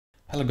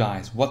Hello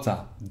guys, what's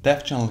up?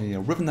 Dev Channel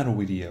here with another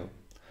video.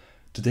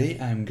 Today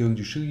I'm going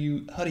to show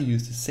you how to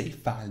use the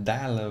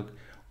SaveFileDialog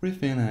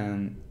within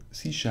a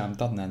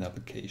C#.NET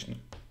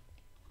application.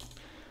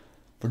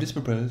 For this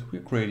purpose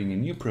we're creating a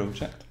new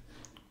project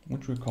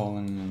which we're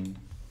calling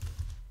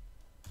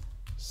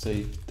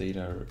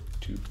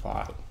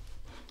SaveData2File.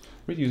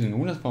 We're using a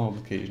Windows Phone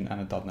application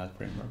and a .NET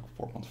Framework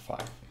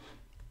 4.5.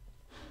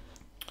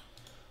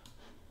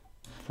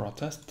 For our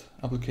test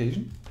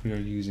application we are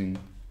using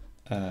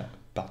a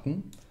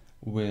button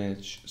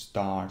which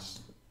starts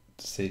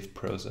the save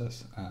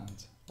process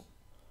and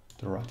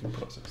the writing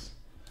process.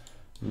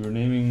 We're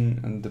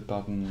naming the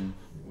button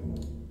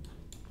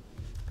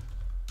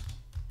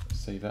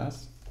Save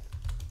As,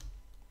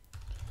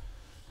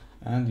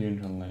 and the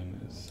internal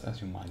name is,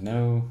 as you might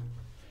know,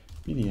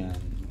 bdn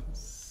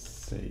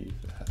Save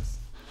As.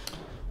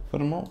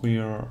 Furthermore, we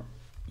are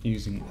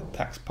using a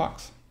text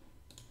box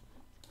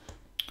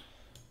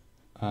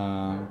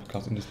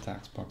because in this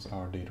text box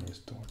our data is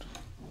stored.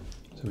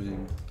 So we're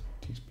using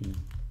TXT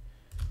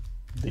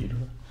data,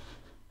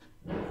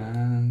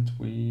 and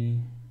we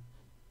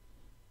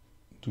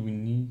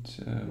need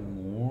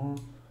more.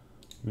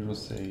 We will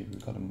say we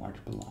got a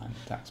multiple line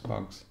text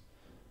box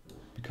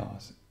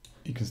because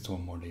you can store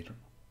more data.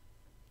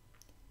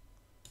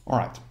 All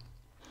right.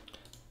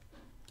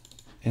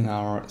 In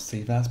our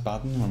Save As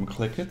button, when we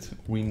click it,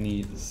 we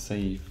need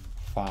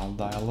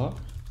SaveFileDialog.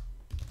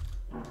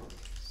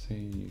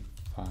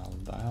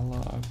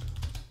 SaveFileDialog.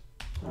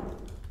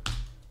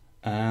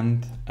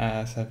 And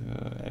as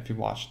if you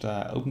watch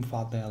the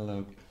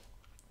OpenFileDialog,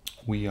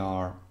 we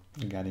are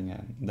getting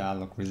a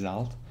dialog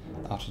result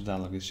after the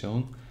dialog is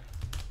shown,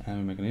 and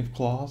we make an if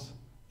clause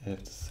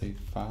if the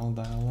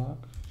SaveFileDialog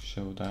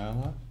show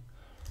dialog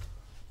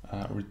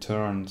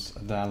returns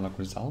a dialog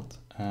result,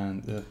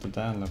 and if the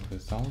dialog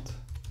result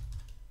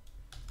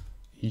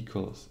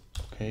equals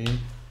okay,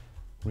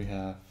 we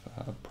have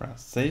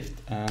press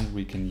saved and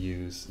we can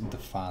use the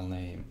file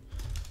name.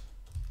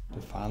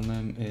 The file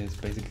name is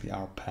basically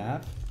our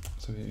path,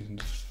 so we're using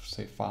the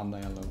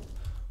SaveFileDialog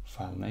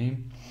file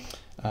name.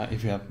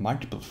 If you have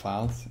multiple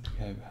files, you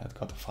have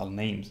got the file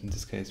names. In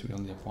this case, we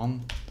only have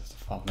one. That's the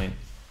file name.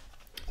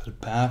 So the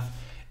path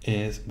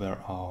is where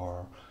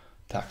our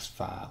text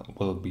file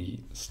will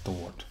be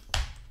stored.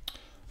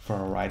 For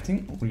our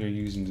writing, we are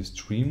using the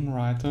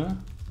StreamWriter.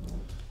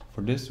 For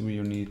this, we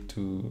need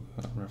to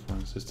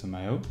reference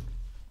system.io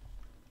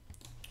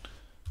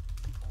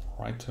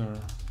writer.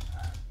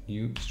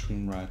 New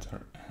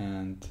StreamWriter,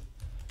 and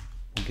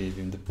we gave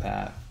him the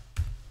path,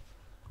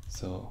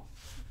 so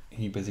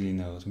he basically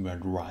knows where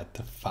to write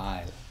the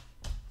file.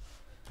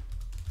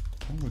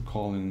 And we're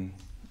calling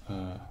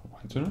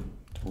writer to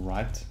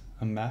write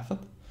a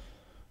method.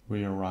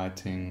 We are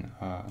writing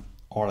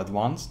all at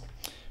once.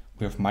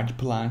 We have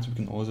multiple lines. We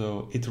can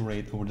also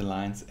iterate over the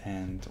lines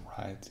and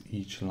write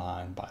each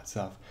line by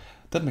itself.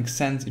 That makes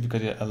sense if you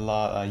got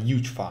a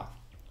huge file.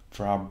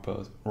 For our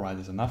purpose, write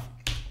is enough.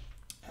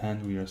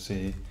 And we are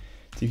say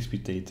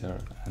TXT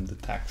data and the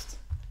text.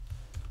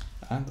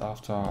 And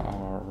after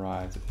our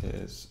write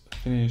is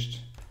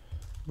finished,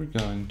 we're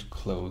going to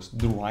close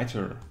the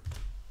writer.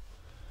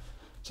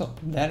 So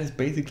that is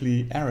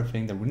basically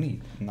everything that we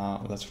need.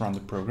 Now let's run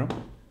the program.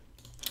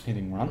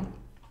 Hitting run.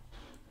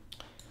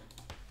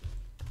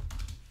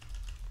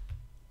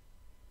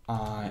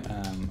 I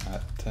am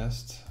at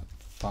test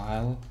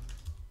file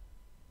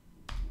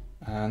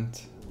and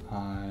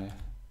I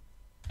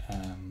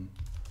am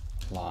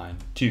line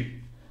 2.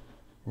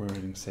 We're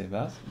hitting Save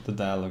As. The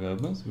dialog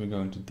opens. We're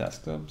going to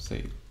desktop,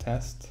 say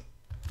test,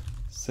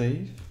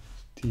 save,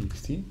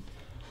 txt,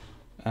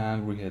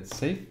 and we hit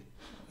save.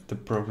 The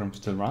program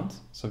still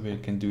runs, so we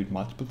can do it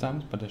multiple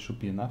times, but that should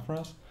be enough for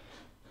us.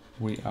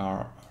 We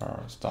are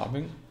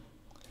stopping,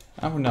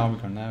 and we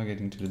are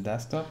navigating to the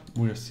desktop.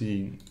 We are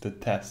seeing the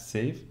test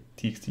save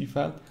txt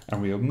file,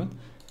 and we open it,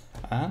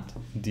 and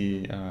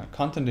the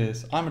content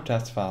is I'm a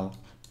test file,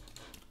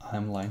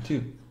 I'm line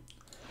 2.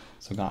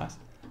 So guys,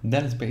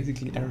 that is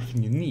basically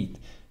everything you need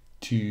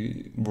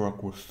to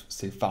work with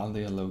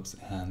SaveFileDialogs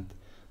and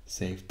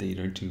save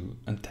data to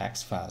a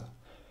text file.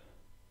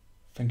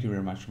 Thank you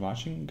very much for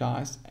watching,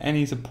 guys.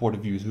 Any support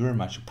of you is very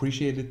much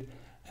appreciated,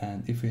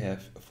 and if you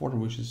have further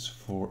wishes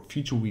for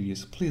future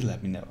videos, please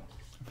let me know.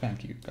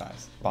 Thank you,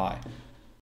 guys. Bye.